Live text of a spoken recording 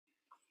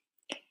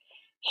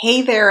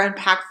Hey there,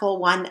 Impactful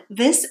One.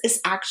 This is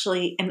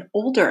actually an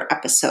older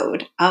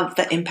episode of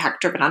the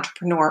Impact Driven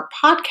Entrepreneur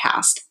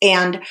podcast.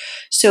 And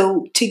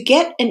so to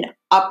get an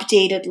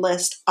updated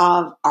list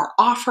of our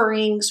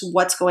offerings,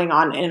 what's going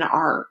on in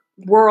our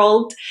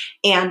world,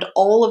 and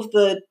all of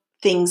the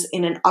things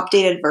in an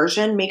updated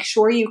version, make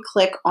sure you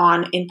click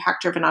on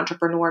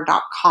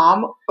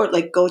impactdrivenentrepreneur.com or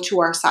go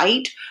to our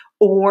site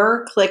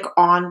or click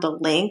on the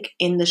link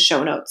in the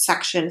show notes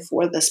section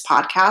for this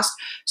podcast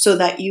so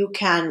that you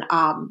can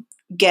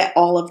get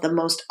all of the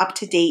most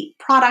up-to-date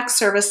products,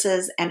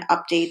 services, and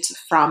updates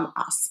from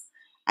us.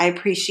 I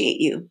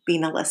appreciate you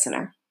being a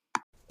listener.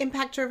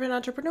 Impact Driven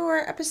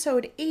Entrepreneur,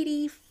 episode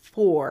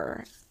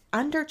 84,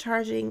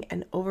 Undercharging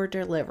and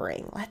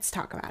Over-Delivering. Let's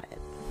talk about it.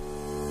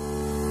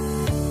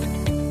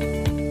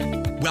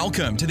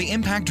 Welcome to the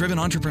Impact Driven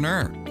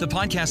Entrepreneur, the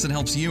podcast that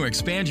helps you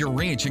expand your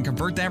reach and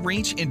convert that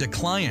reach into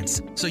clients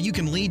so you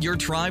can lead your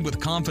tribe with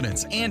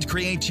confidence and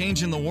create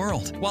change in the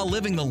world while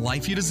living the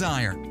life you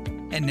desire.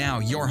 And now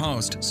your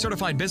host,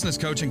 certified business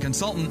coach and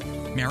consultant,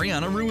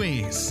 Mariana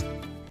Ruiz.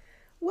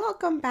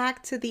 Welcome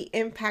back to the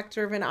Impact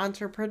Driven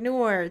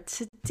Entrepreneur.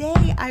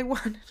 Today I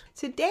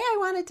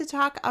wanted to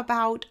talk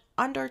about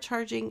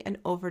undercharging and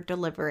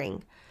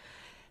over-delivering.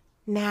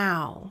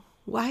 Now,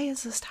 why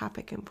is this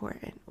topic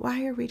important?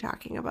 Why are we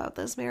talking about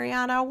this,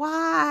 Mariana?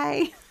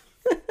 Why?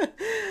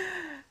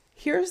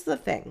 Here's the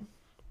thing.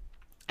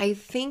 I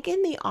think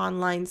in the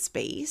online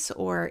space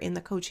or in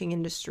the coaching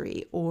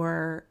industry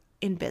or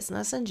in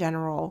business in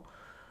general,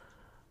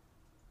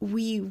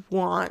 we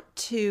want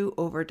to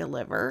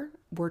over-deliver.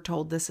 We're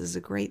told this is a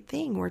great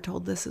thing. We're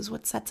told this is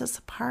what sets us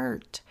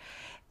apart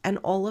and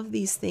all of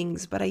these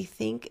things. But I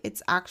think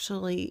it's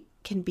actually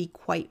can be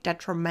quite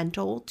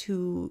detrimental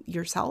to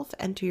yourself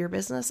and to your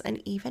business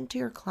and even to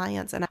your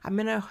clients. And I'm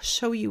going to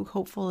show you,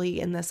 hopefully,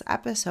 in this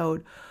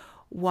episode,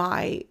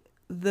 why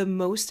the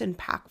most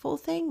impactful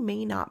thing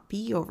may not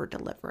be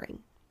over-delivering.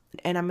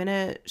 And I'm going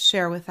to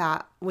share with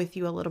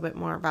you a little bit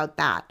more about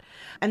that.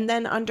 And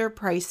then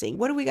underpricing.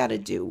 What do we got to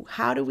do?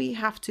 How do we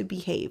have to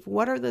behave?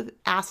 What are the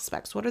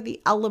aspects? What are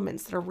the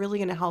elements that are really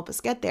going to help us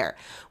get there?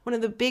 One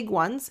of the big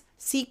ones,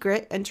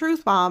 secret and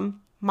truth bomb,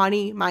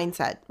 money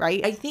mindset,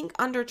 right? I think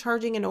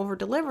undercharging and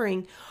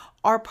over-delivering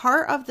are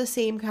part of the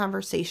same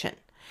conversation,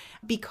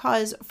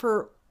 because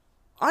for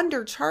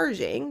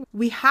undercharging,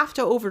 we have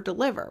to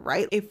over-deliver,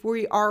 right? If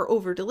we are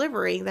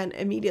over-delivering, then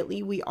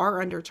immediately we are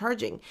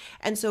undercharging.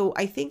 And so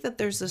I think that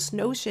there's this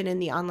notion in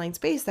the online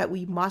space that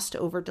we must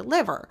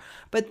over-deliver.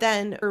 But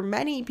then for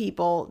many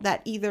people,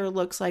 that either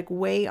looks like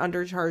way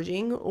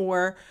undercharging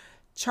or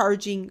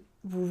charging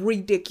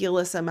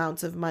ridiculous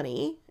amounts of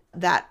money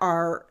that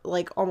are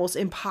like almost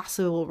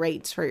impossible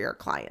rates for your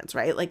clients,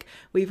 right? Like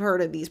we've heard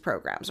of these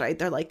programs, right?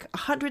 They're like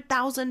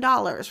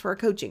 $100,000 for a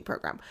coaching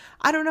program.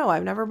 I don't know.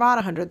 I've never bought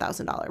a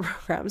 $100,000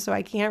 program, so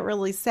I can't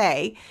really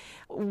say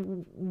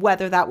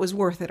whether that was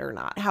worth it or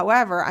not.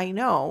 However, I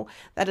know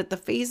that at the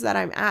phase that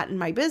I'm at in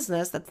my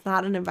business, that's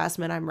not an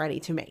investment I'm ready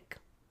to make.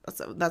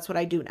 That's what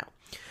I do now.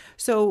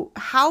 So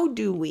how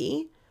do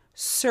we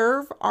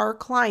serve our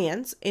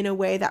clients in a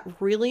way that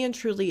really and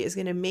truly is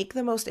going to make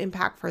the most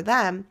impact for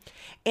them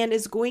and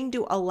is going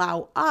to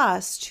allow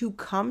us to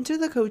come to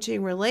the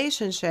coaching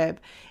relationship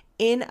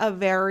in a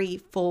very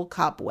full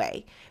cup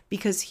way?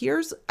 Because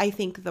here's, I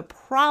think, the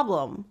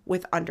problem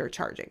with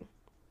undercharging.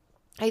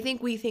 I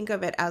think we think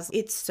of it as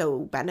it's so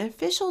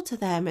beneficial to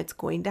them, it's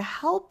going to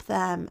help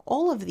them,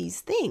 all of these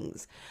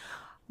things.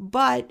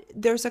 But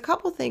there's a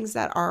couple things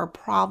that are a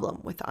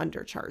problem with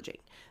undercharging.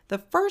 The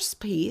first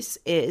piece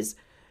is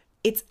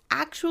it's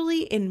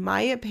actually, in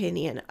my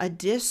opinion, a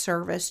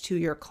disservice to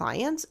your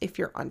clients if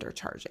you're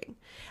undercharging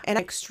and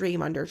extreme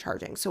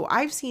undercharging. So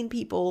I've seen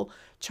people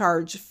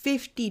charge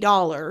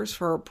 $50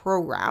 for a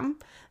program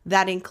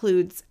that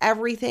includes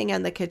everything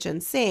and the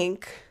kitchen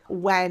sink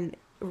when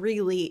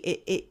really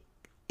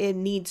it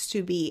needs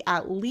to be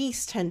at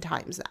least 10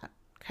 times that,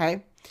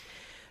 okay?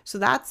 So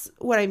that's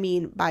what I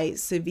mean by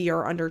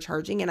severe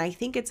undercharging. And I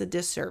think it's a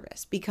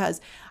disservice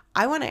because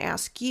I want to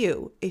ask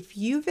you, if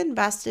you've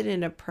invested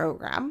in a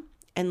program,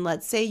 and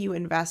let's say you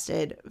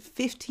invested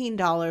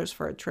 $15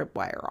 for a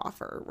tripwire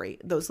offer,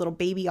 right? Those little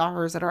baby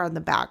offers that are on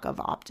the back of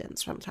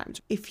opt-ins sometimes.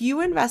 If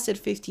you invested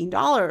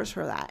 $15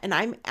 for that, and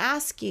I'm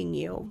asking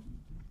you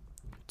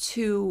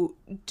to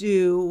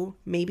do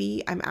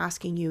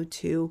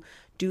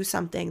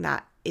something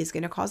that is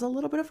going to cause a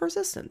little bit of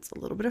resistance, a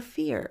little bit of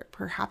fear.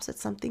 Perhaps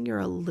it's something you're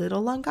a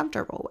little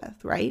uncomfortable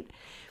with, right?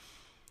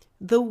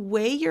 The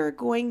way you're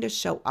going to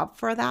show up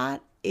for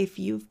that, if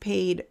you've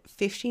paid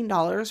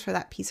 $15 for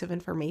that piece of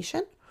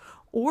information,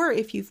 or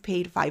if you've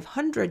paid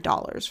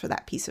 $500 for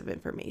that piece of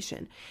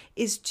information,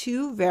 is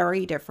two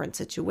very different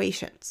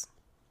situations,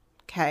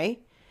 okay?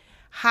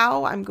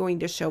 How I'm going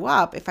to show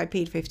up, if I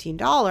paid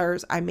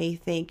 $15, I may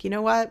think, you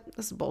know what,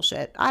 this is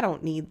bullshit. I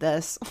don't need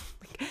this.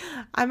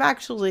 I'm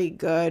actually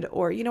good.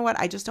 Or, you know what,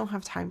 I just don't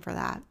have time for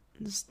that.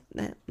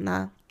 Don't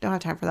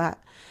have time for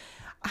that.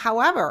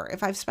 However,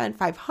 if I've spent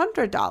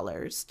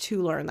 $500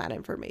 to learn that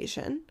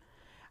information,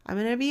 I'm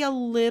going to be a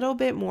little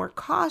bit more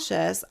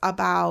cautious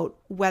about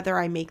whether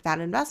I make that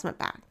investment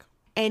back.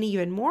 And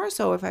even more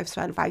so if I've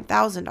spent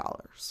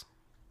 $5,000.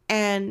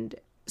 And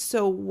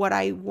so what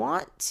I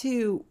want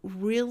to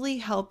really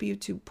help you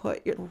to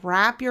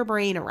wrap your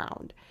brain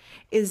around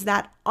is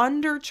that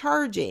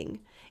undercharging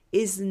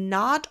is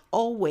not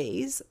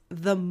always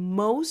the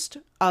most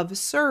of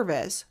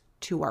service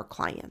to our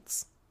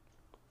clients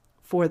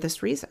for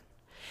this reason.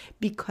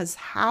 Because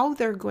how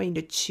they're going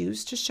to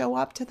choose to show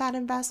up to that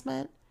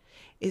investment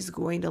is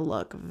going to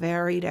look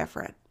very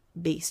different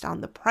based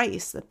on the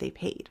price that they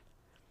paid.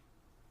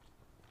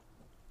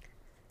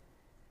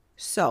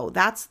 So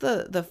that's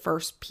the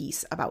first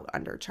piece about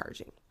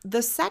undercharging.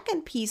 The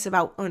second piece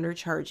about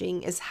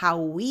undercharging is how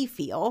we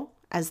feel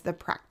as the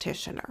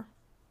practitioner.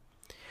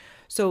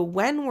 So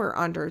when we're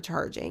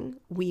undercharging,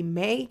 we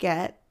may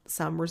get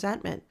some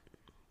resentment.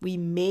 We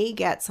may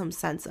get some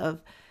sense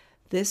of,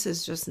 this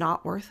is just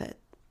not worth it.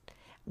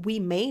 We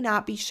may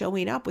not be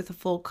showing up with a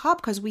full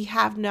cup because we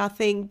have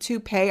nothing to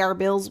pay our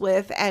bills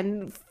with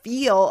and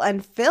feel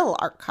and fill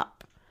our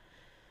cup.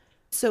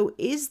 So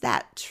is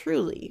that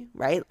truly,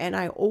 right? And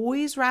I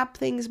always wrap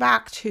things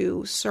back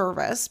to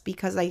service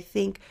because I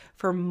think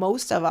for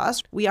most of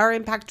us, we are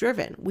impact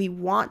driven. We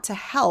want to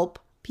help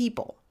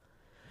people.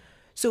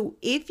 So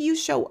if you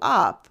show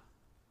up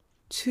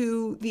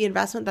to the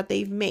investment that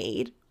they've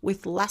made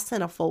with less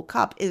than a full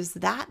cup, is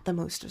that the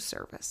most of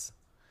service?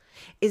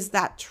 Is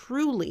that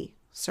truly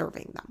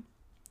serving them?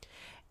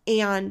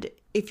 And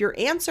if your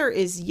answer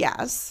is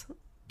yes,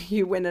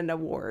 you win an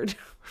award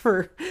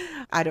for,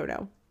 I don't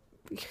know,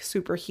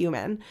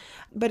 superhuman.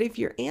 But if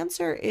your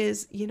answer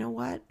is, you know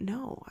what?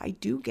 No, I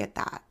do get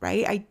that,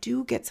 right? I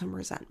do get some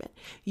resentment.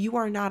 You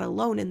are not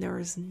alone and there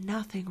is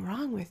nothing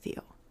wrong with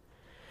you.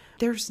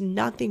 There's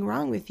nothing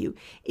wrong with you.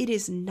 It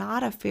is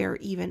not a fair,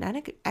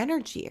 even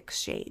energy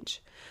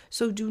exchange.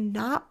 So do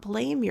not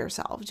blame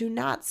yourself. Do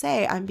not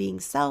say I'm being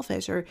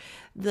selfish or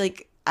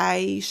like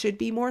I should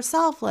be more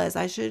selfless.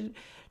 I should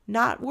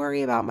not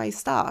worry about my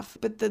stuff.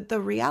 But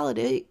the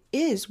reality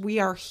is we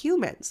are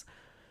humans.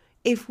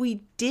 If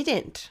we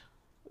didn't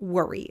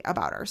worry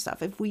about our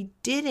stuff, if we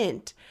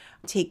didn't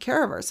take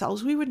care of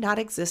ourselves, we would not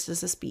exist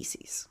as a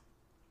species.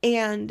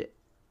 And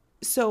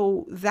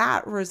so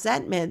that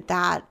resentment,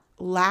 that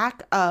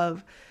lack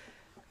of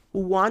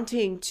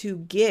wanting to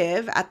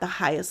give at the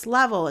highest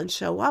level and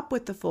show up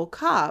with the full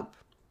cup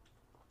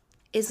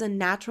is a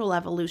natural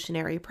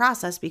evolutionary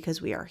process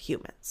because we are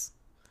humans.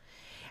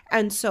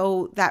 And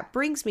so that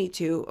brings me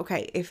to,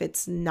 okay, if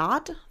it's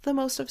not the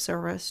most of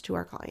service to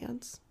our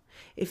clients,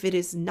 if it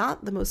is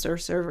not the most of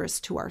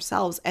service to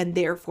ourselves, and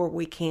therefore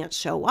we can't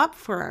show up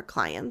for our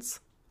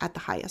clients at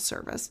the highest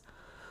service,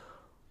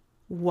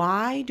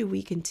 why do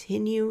we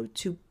continue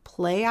to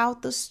play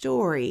out the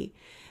story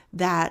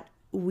that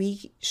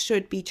we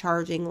should be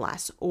charging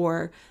less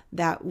or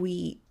that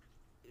we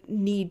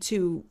need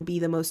to be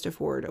the most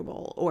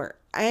affordable or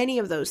any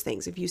of those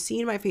things? If you've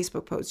seen my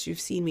Facebook posts, you've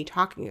seen me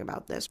talking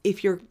about this.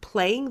 If you're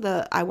playing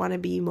the I want to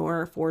be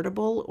more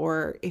affordable,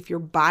 or if you're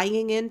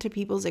buying into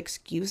people's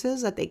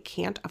excuses that they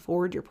can't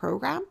afford your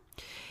program,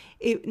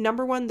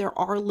 number one, there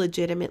are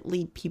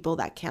legitimately people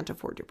that can't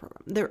afford your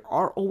program. There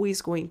are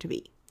always going to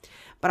be.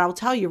 But I'll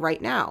tell you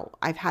right now,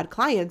 I've had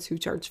clients who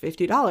charged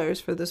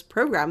 $50 for this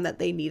program that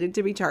they needed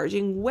to be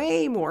charging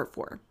way more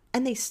for,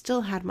 and they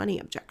still had money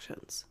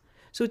objections.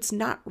 So it's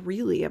not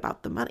really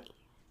about the money.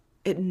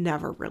 It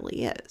never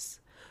really is.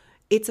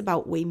 It's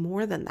about way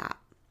more than that.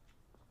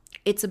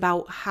 It's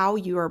about how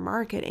you are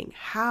marketing,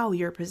 how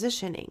you're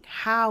positioning,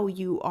 how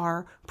you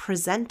are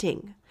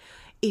presenting.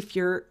 If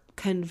you're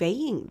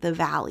conveying the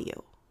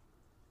value,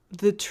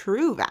 the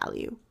true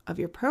value of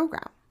your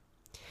program,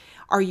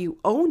 are you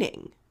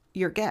owning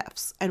your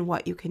gifts and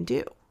what you can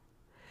do?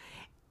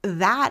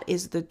 That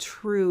is the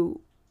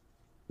true,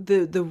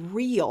 the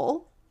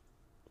real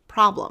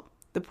problem.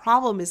 The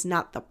problem is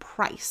not the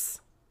price,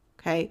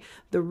 okay?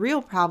 The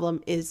real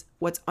problem is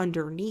what's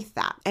underneath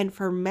that. And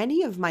for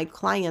many of my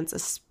clients,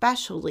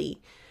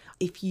 especially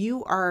if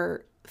you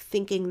are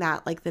thinking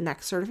that like the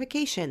next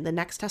certification, the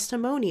next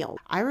testimonial,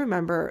 I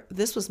remember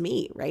this was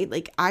me, right?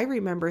 Like I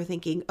remember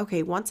thinking,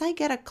 okay, once I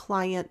get a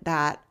client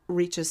that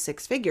reaches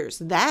 6 figures,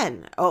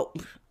 then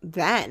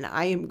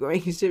I am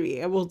going to be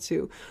able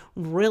to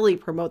really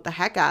promote the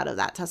heck out of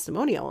that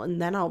testimonial.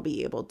 And then I'll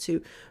be able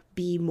to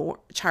be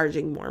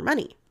charging more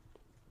money.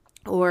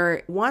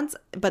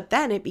 But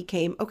then it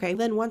became, okay,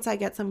 then once I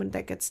get someone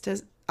that gets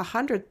to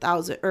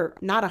 100,000 or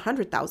not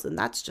 100,000,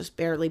 that's just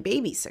barely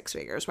baby 6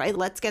 figures, right?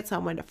 Let's get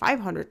someone to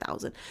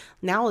 500,000.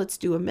 Now let's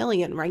do 1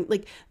 million, right?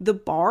 Like the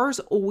bar's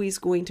always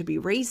going to be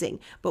raising.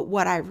 But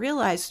what I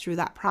realized through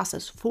that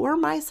process for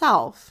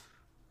myself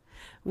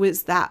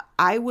was that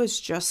I was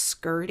just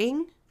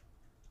skirting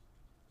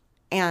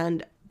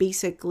and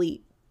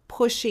basically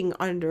pushing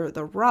under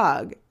the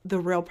rug the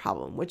real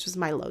problem, which was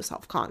my low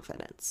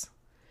self-confidence.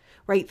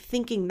 Right?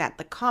 Thinking that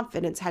the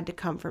confidence had to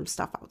come from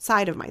stuff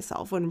outside of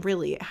myself when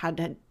really it had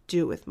to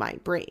do with my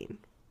brain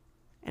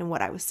and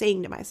what I was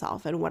saying to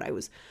myself and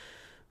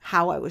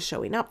how I was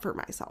showing up for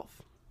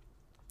myself.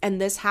 And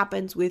this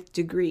happens with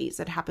degrees.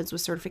 It happens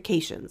with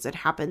certifications. It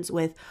happens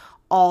with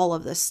all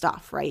of this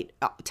stuff, right?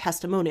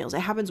 Testimonials.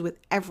 It happens with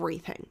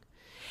everything.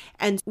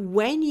 And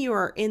when you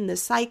are in the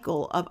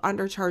cycle of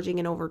undercharging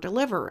and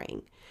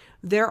over-delivering,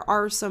 there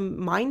are some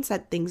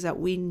mindset things that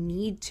we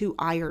need to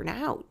iron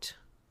out,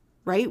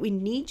 right? We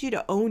need you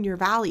to own your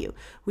value.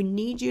 We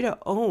need you to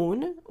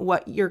own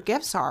what your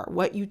gifts are,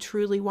 what you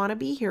truly want to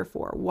be here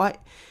for,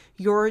 what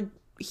you're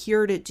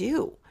here to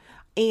do.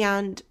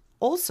 And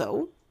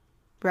also,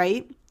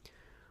 right,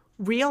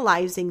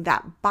 realizing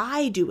that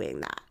by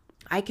doing that,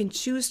 I can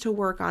choose to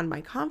work on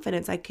my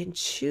confidence. I can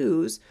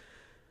choose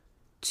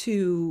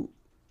to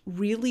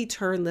really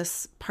turn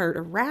this part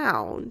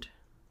around.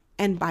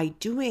 And by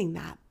doing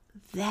that,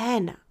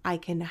 then I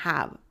can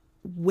have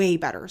way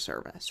better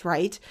service,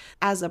 right?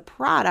 As a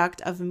product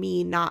of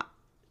me not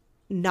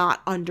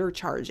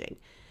undercharging,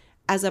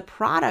 as a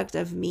product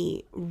of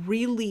me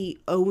really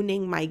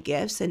owning my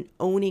gifts and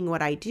owning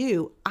what I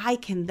do, I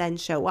can then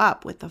show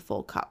up with the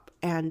full cup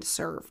and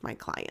serve my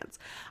clients.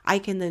 I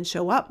can then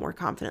show up more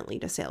confidently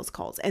to sales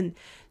calls and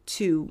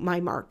to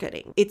my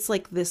marketing. It's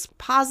like this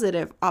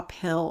positive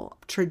uphill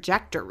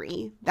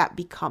trajectory that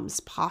becomes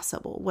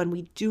possible when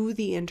we do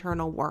the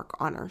internal work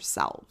on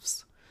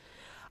ourselves.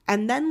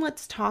 And then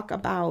let's talk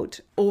about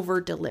over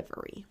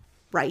delivery,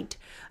 right?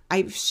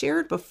 I've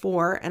shared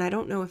before, and I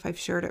don't know if I've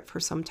shared it for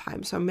some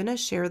time, so I'm going to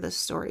share this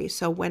story.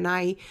 So when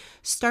I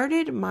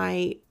started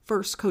my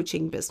first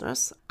coaching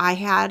business, I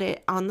had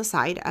it on the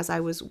side as I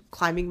was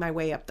climbing my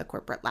way up the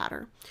corporate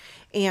ladder.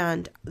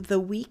 And the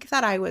week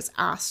that I was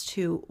asked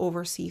to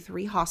oversee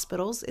 3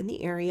 hospitals in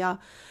the area,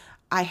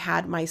 I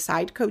had my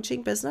side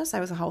coaching business. I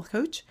was a health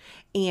coach,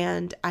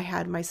 and I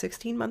had my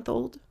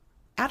 16-month-old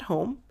at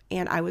home,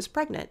 and I was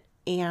pregnant.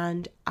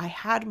 And I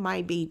had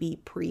my baby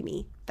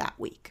preemie that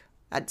week,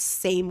 that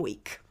same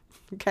week.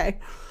 Okay.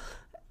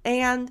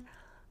 And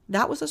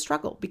that was a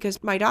struggle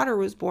because my daughter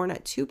was born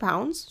at 2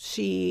 pounds.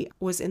 She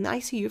was in the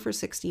ICU for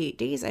 68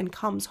 days and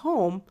comes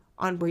home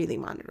on breathing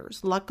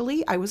monitors.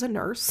 Luckily, I was a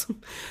nurse,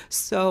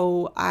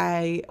 so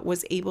I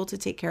was able to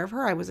take care of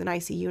her. I was an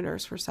ICU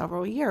nurse for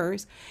several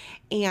years,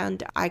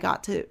 and I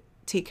got to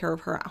take care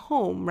of her at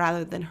home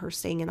rather than her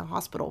staying in the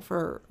hospital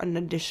for an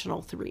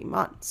additional 3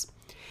 months.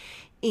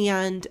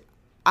 And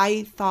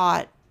I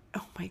thought,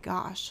 oh my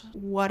gosh,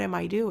 what am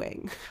I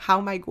doing? How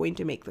am I going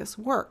to make this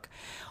work?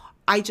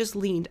 I just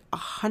leaned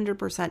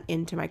 100%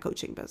 into my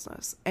coaching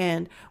business.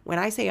 And when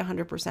I say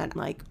 100%,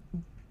 like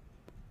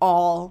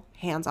all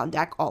hands on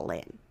deck, all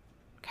in.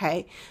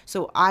 Okay.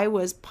 So I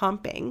was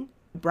pumping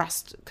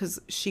breast because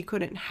she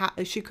couldn't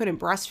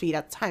breastfeed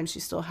at the time.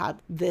 She still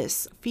had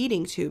this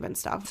feeding tube and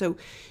stuff. So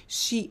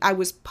I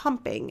was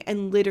pumping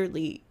and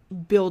literally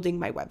building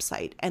my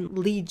website and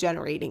lead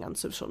generating on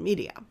social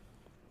media.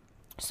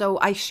 So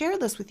I share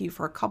this with you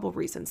for a couple of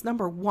reasons.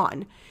 Number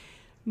one,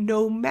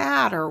 no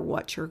matter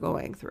what you're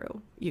going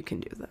through, you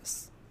can do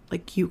this.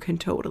 Like, you can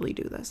totally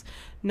do this.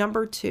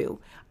 Number two,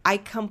 I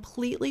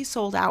completely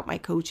sold out my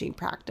coaching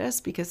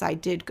practice because I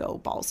did go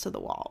balls to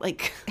the wall.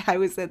 Like, I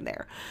was in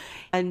there,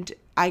 and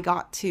I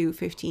got to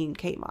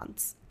 15K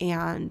months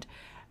and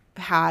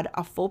had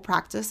a full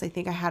practice. I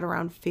think I had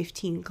around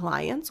 15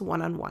 clients,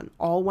 one-on-one,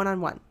 all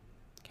one-on-one.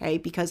 Okay,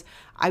 because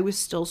I was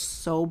still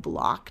so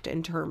blocked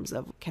in terms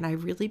of, can I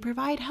really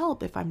provide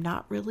help if I'm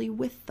not really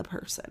with the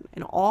person?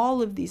 And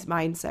all of these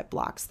mindset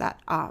blocks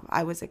that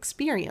I was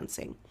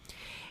experiencing.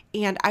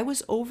 And I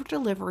was over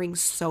delivering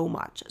so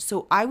much.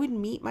 So I would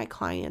meet my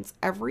clients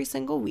every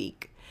single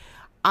week.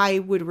 I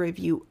would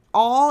review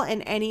all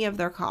and any of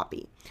their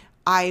copy.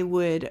 There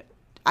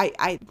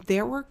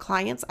were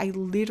clients, I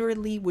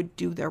literally would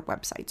do their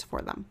websites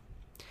for them.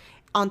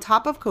 On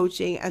top of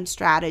coaching and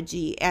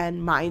strategy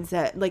and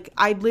mindset, like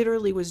I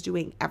literally was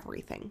doing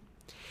everything.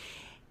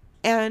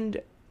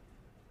 And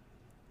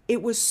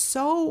it was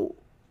so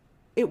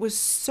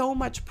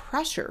much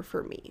pressure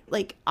for me.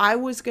 Like I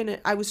was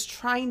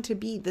trying to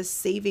be the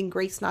saving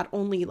grace, not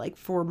only like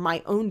for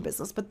my own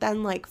business, but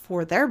then like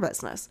for their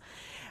business.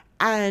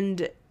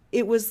 And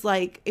it was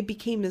like, it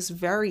became this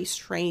very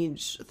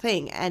strange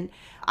thing. And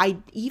I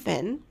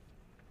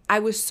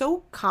was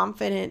so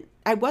confident.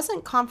 I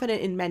wasn't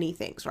confident in many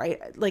things,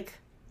 right? Like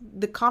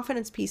the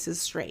confidence piece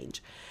is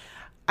strange.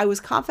 I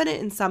was confident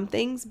in some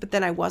things, but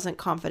then I wasn't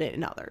confident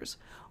in others.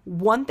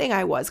 One thing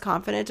I was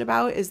confident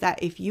about is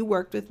that if you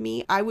worked with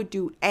me, I would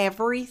do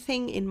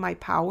everything in my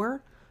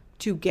power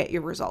to get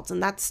your results.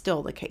 And that's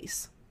still the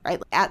case,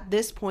 right? At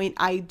this point,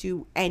 I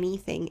do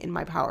anything in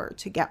my power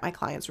to get my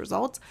clients'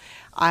 results.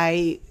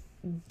 I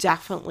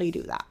definitely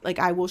do that. Like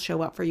I will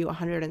show up for you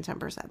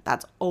 110%.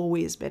 That's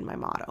always been my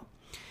motto.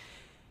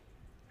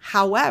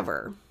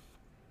 However,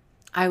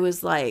 I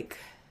was like,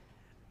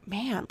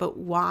 man, but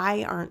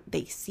why aren't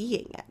they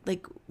seeing it?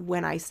 Like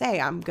when I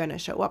say I'm going to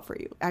show up for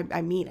you,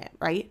 I mean it,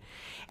 right?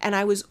 And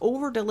I was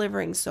over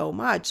delivering so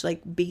much,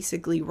 like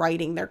basically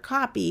writing their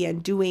copy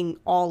and doing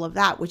all of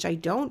that, which I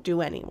don't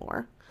do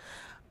anymore.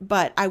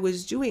 But I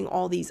was doing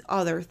all these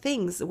other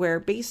things where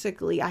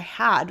basically I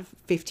had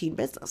 15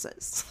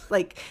 businesses,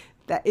 like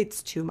that.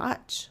 It's too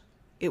much.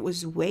 It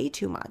was way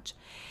too much.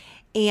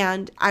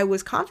 And I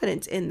was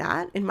confident in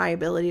that, in my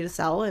ability to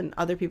sell in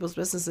other people's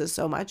businesses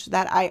so much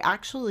that I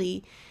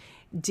actually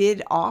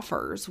did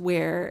offers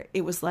where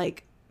it was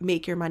like,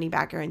 make your money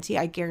back guarantee.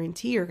 I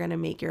guarantee you're going to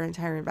make your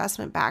entire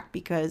investment back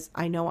because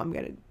I know I'm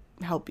going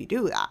to help you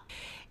do that.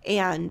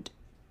 And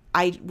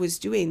I was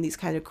doing these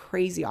kind of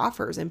crazy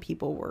offers and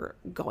people were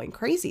going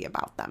crazy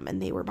about them and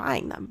they were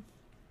buying them.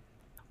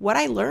 What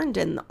I learned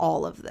in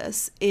all of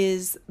this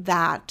is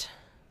that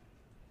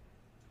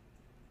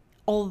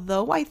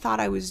although I thought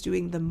I was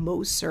doing the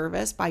most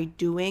service by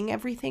doing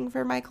everything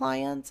for my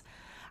clients,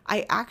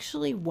 I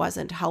actually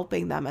wasn't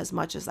helping them as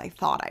much as I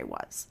thought I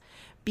was.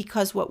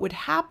 Because what would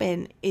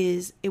happen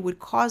is it would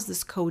cause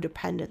this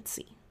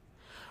codependency,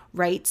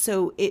 right?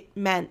 So it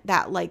meant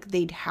that like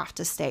they'd have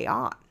to stay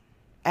on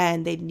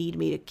and they'd need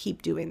me to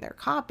keep doing their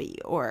copy,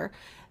 or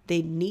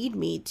they'd need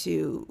me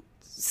to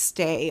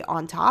stay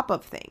on top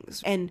of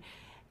things. And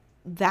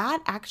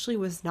that actually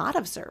was not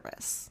of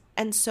service.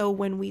 And so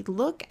when we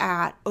look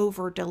at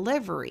over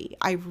delivery,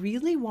 I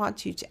really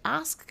want you to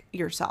ask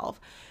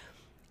yourself,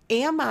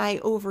 am I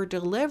over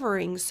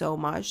delivering so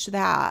much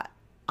that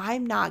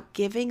I'm not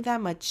giving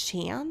them a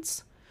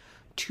chance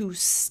to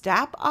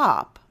step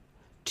up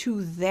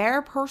to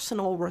their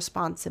personal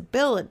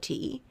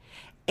responsibility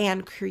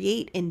and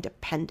create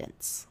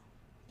independence?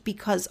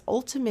 Because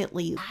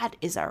ultimately that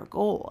is our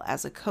goal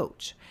as a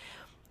coach,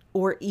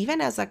 or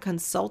even as a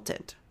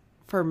consultant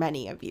for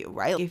many of you,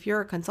 right? If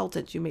you're a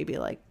consultant, you may be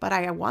like, but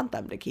I want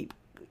them to keep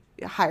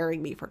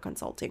hiring me for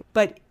consulting.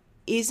 But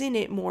isn't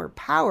it more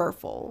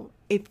powerful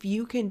if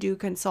you can do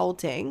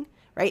consulting,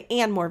 right?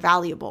 And more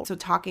valuable. So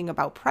talking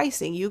about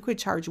pricing, you could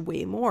charge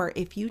way more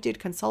if you did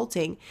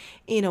consulting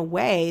in a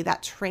way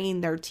that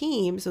trained their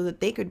team so that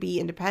they could be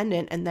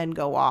independent and then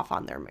go off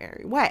on their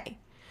merry way.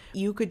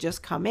 You could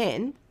just come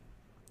in,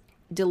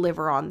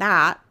 deliver on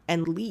that,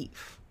 and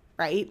leave,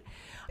 right?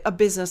 A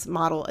business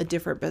model, a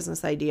different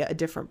business idea, a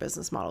different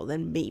business model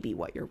than maybe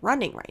what you're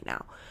running right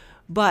now.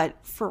 But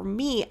for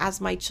me,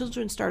 as my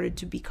children started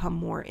to become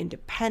more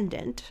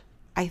independent,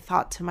 I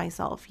thought to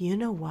myself, you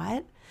know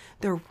what?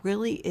 There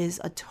really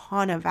is a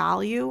ton of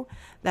value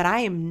that I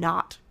am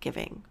not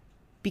giving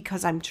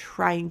because I'm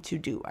trying to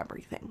do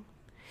everything.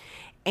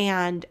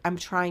 And I'm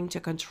trying to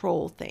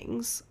control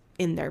things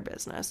in their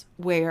business,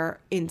 where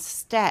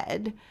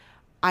instead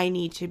I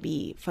need to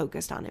be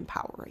focused on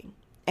empowering.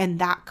 And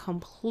that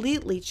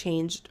completely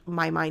changed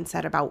my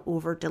mindset about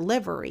over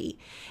delivery.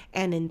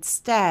 And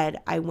instead,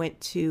 I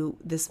went to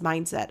this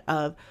mindset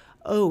of,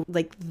 oh,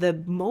 like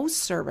the most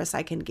service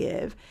I can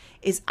give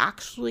is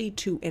actually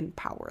to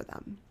empower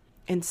them.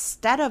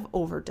 Instead of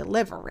over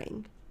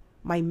delivering,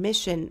 my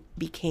mission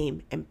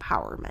became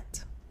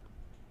empowerment.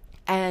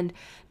 And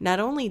not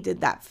only did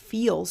that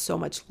feel so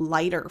much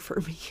lighter for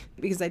me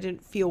because I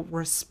didn't feel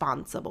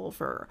responsible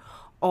for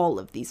all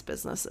of these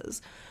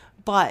businesses,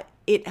 but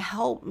it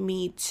helped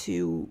me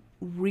to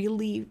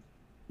really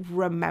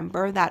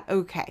remember that,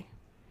 okay,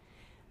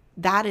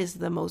 that is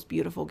the most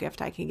beautiful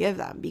gift I can give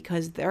them,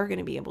 because they're going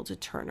to be able to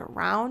turn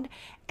around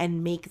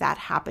and make that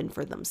happen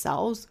for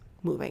themselves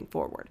moving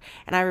forward.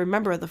 And I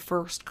remember the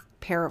first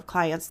pair of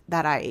clients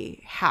that I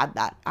had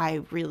that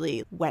I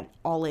really went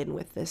all in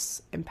with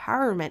this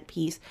empowerment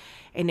piece,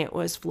 and it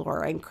was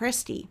Flora and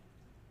Christy.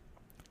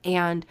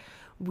 And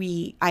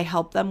I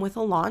helped them with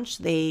a launch.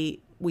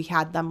 We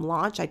had them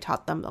launch. I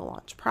taught them the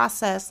launch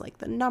process, like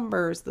the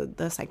numbers,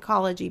 the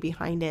psychology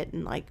behind it,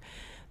 and like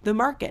the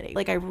marketing.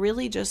 Like I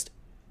really just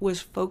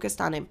was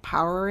focused on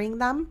empowering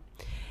them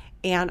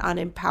and on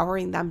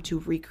empowering them to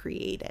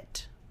recreate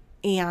it.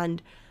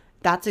 And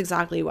that's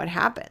exactly what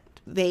happened.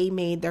 They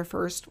made their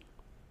first,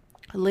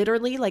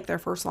 literally like their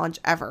first launch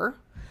ever.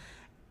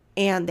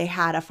 And they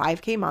had a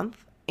 5K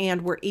month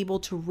and were able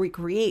to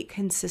recreate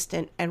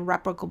consistent and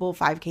replicable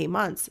 5K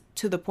months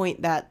to the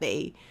point that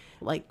they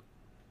like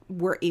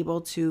were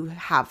able to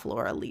have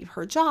Flora leave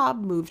her job,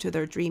 move to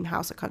their dream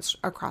house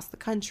across the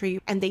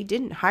country, and they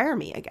didn't hire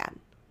me again.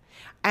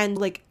 And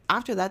like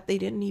after that, they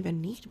didn't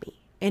even need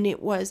me. And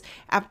it was,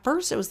 at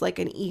first it was like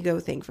an ego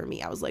thing for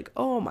me. I was like,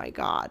 oh my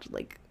God,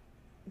 like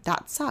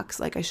that sucks.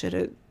 Like I should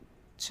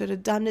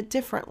have done it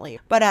differently.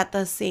 But at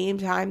the same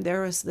time,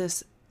 there was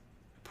this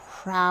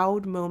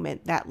proud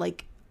moment that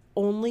like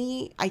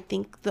I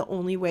think the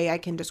only way I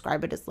can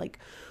describe it is like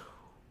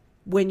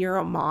when you're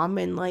a mom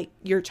and like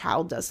your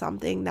child does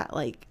something that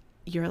like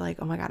you're like,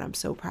 oh my God, I'm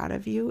so proud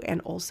of you.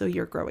 And also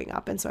you're growing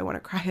up. And so I want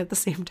to cry at the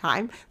same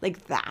time,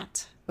 like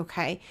that.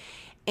 Okay.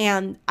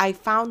 And I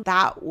found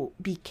that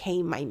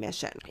became my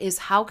mission, is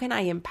how can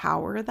I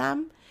empower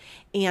them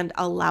and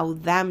allow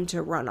them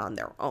to run on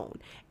their own?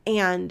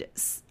 And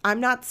I'm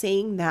not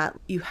saying that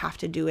you have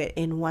to do it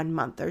in 1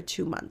 month or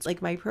 2 months.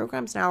 Like my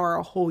programs now are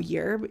a whole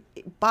year,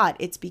 but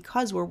it's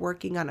because we're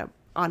working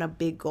on a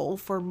big goal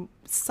for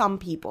some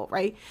people,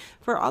 right?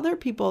 For other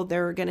people,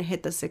 they're going to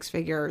hit the 6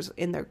 figures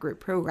in their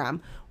group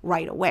program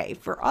right away.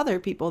 For other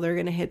people, they're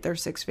going to hit their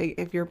 6 figures.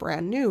 If you're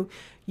brand new,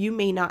 you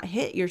may not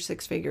hit your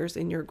 6 figures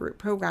in your group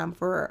program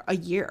for a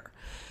year.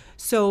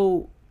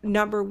 So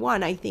number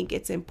one, I think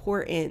it's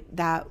important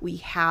that we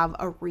have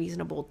a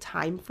reasonable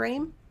time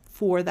frame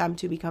for them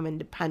to become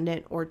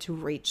independent or to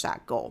reach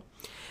that goal.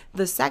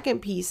 The second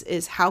piece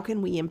is how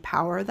can we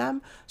empower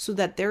them so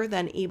that they're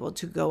then able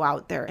to go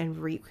out there and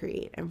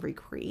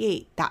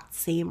recreate that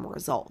same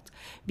result,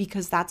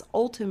 because that's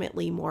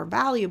ultimately more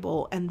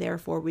valuable and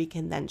therefore we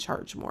can then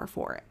charge more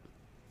for it.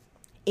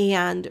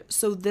 And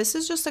so this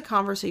is just a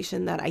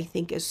conversation that I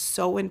think is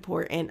so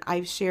important.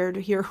 I've shared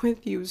here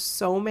with you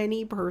so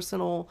many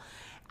personal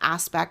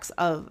aspects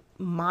of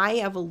my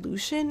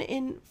evolution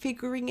in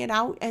figuring it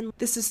out. And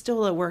this is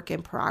still a work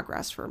in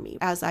progress for me.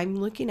 As I'm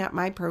looking at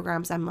my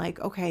programs, I'm like,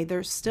 okay,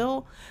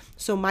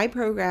 so my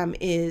program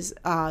is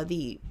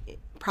the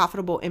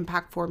Profitable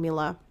Impact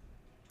Formula.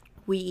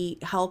 We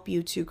help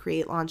you to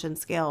create, launch, and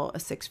scale a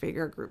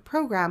 6-figure group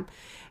program,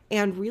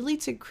 and really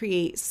to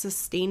create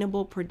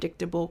sustainable,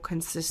 predictable,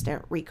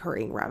 consistent,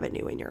 recurring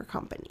revenue in your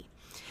company.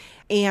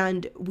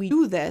 And we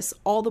do this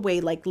all the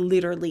way, like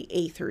literally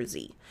A through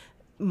Z.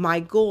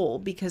 My goal,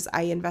 because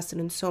I invested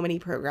in so many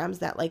programs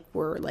that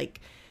were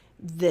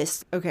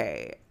this,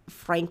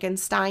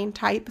 Frankenstein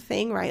type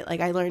thing, right?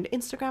 Like I learned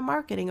Instagram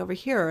marketing over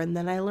here, and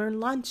then I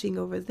learned launching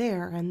over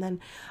there, and then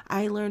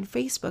I learned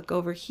Facebook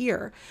over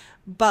here,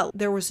 but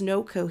there was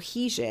no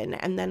cohesion.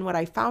 And then what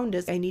I found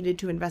is I needed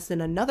to invest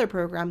in another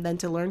program then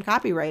to learn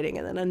copywriting,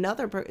 and then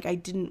another I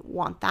didn't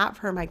want that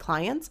for my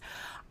clients.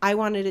 I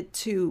wanted it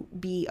to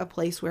be a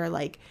place where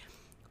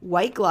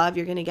white glove,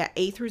 you're going to get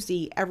A through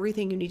Z,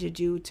 everything you need to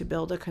do to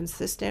build a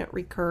consistent,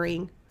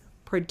 recurring,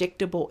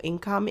 predictable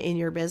income in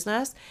your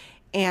business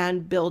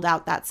and build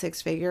out that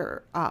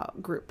 6-figure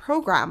group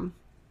program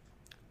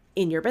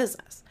in your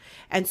business.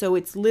 And so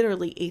it's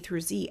literally A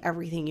through Z,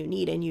 everything you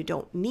need, and you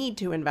don't need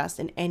to invest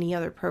in any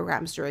other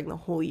programs during the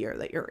whole year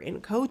that you're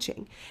in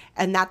coaching.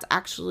 And that's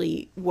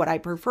actually what I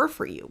prefer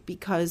for you,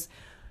 because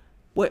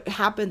what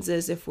happens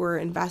is if we're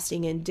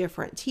investing in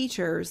different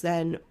teachers,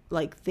 then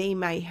they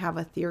might have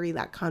a theory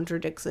that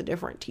contradicts a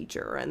different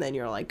teacher. And then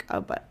you're like,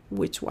 oh, but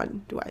which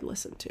one do I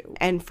listen to?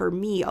 And for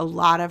me, a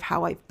lot of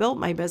how I've built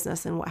my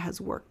business and what has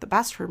worked the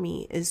best for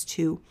me is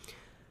to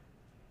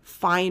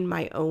find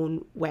my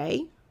own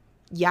way.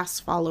 Yes,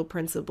 follow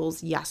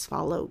principles. Yes,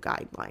 follow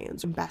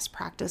guidelines and best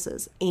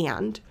practices,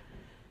 and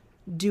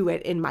do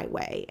it in my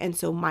way. And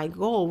so my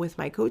goal with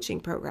my coaching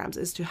programs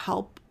is to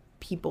help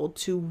people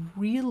to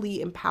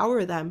really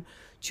empower them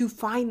to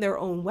find their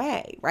own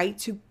way,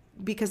 right?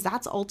 Because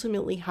that's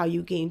ultimately how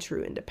you gain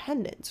true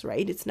independence,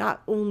 right? It's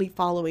not only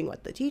following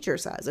what the teacher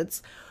says.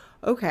 It's,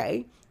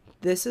 okay,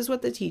 this is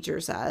what the teacher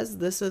says,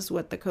 this is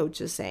what the coach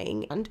is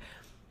saying, and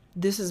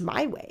this is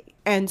my way.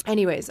 And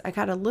anyways, I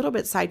got a little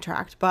bit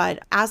sidetracked,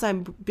 but as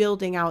I'm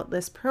building out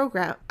this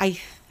program, I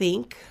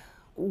think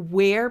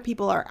where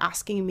people are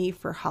asking me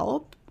for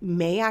help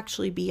may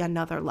actually be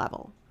another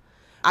level.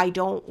 I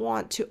don't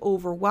want to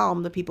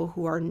overwhelm the people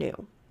who are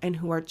new and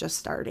who are just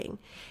starting.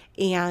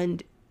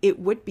 And it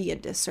would be a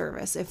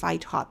disservice if I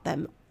taught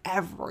them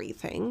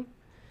everything,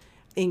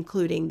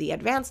 including the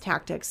advanced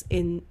tactics,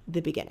 in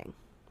the beginning.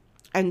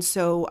 And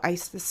so I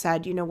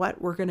said, you know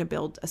what, we're going to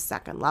build a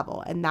second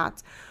level. And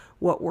that's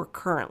what we're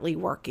currently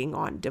working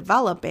on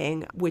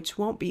developing, which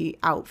won't be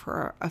out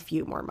for a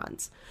few more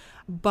months.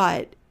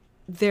 But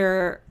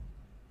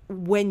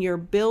when you're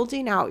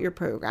building out your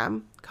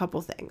program, a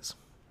couple things.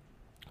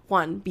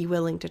 One, be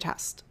willing to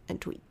test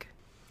and tweak.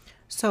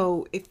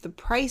 So if the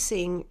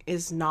pricing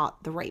is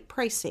not the right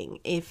pricing,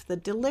 if the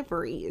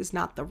delivery is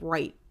not the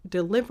right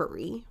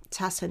delivery,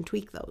 test and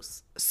tweak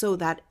those so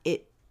that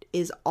it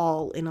is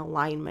all in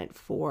alignment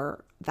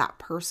for that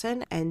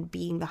person and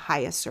being the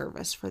highest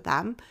service for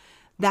them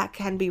that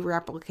can be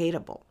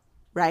replicatable,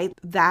 right?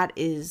 That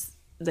is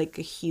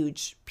a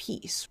huge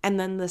piece. And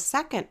then the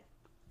second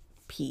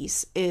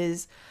piece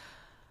is,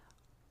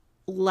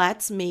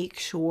 let's make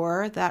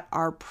sure that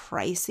our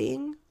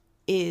pricing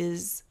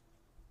is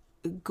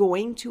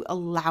going to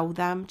allow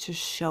them to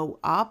show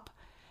up,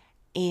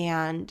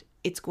 and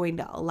it's going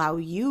to allow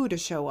you to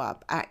show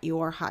up at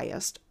your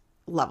highest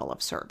level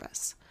of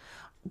service,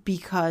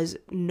 because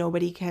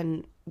nobody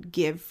can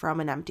give from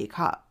an empty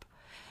cup.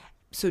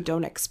 So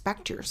don't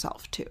expect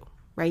yourself to,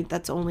 right?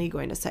 That's only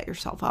going to set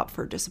yourself up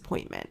for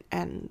disappointment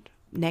and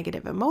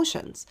negative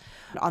emotions.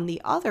 On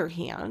the other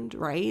hand,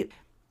 right,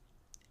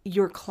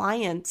 your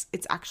clients,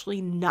 it's actually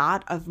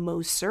not of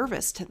most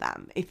service to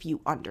them if you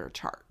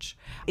undercharge.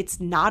 It's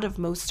not of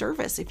most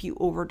service if you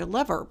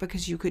over-deliver,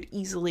 because you could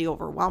easily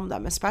overwhelm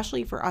them,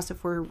 especially for us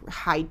if we're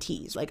high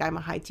T's. I'm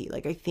a high T.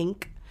 I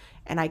think,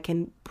 and I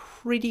can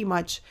pretty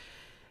much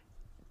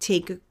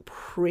take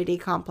pretty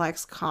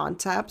complex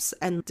concepts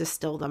and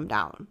distill them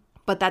down.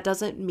 But that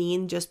doesn't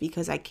mean just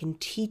because I can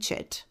teach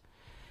it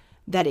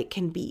that it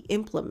can be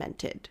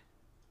implemented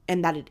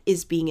and that it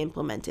is being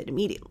implemented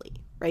immediately.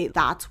 Right?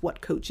 That's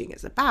what coaching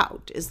is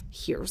about, is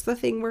here's the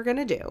thing we're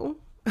going to do.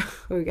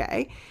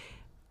 Okay.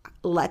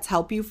 Let's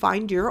help you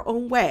find your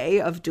own way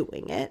of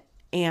doing it.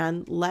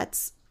 And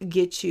let's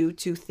get you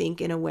to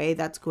think in a way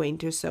that's going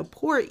to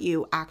support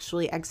you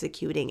actually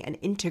executing and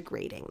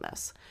integrating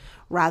this,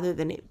 rather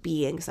than it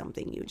being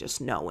something you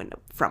just know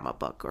from a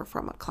book or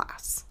from a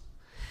class.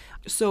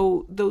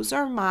 So those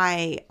are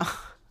my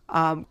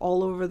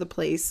all over the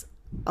place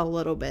a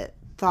little bit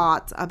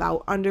thoughts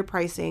about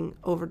underpricing,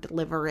 over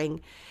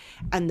delivering,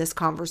 and this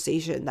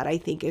conversation that I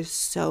think is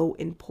so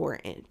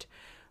important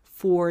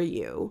for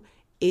you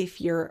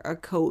if you're a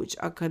coach,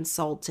 a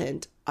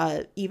consultant,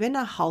 even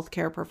a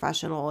healthcare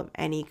professional of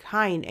any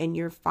kind, and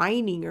you're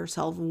finding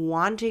yourself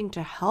wanting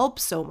to help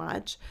so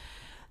much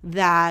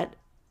that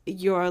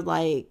you're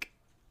like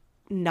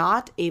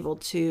not able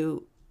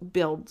to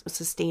build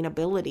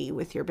sustainability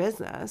with your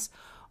business,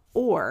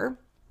 or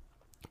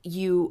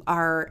you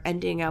are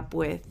ending up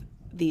with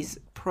these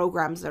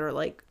programs that are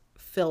like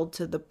filled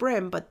to the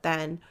brim, but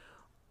then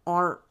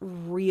aren't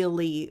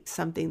really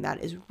something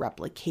that is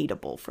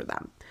replicatable for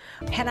them.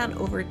 Head on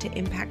over to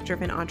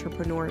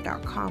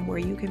impactdrivenentrepreneur.com, where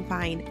you can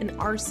find an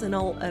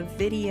arsenal of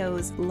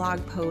videos,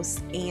 blog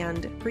posts,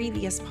 and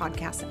previous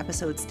podcast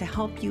episodes to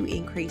help you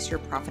increase your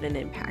profit and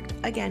impact.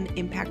 Again,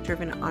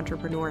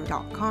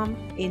 impactdrivenentrepreneur.com.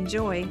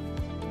 Enjoy.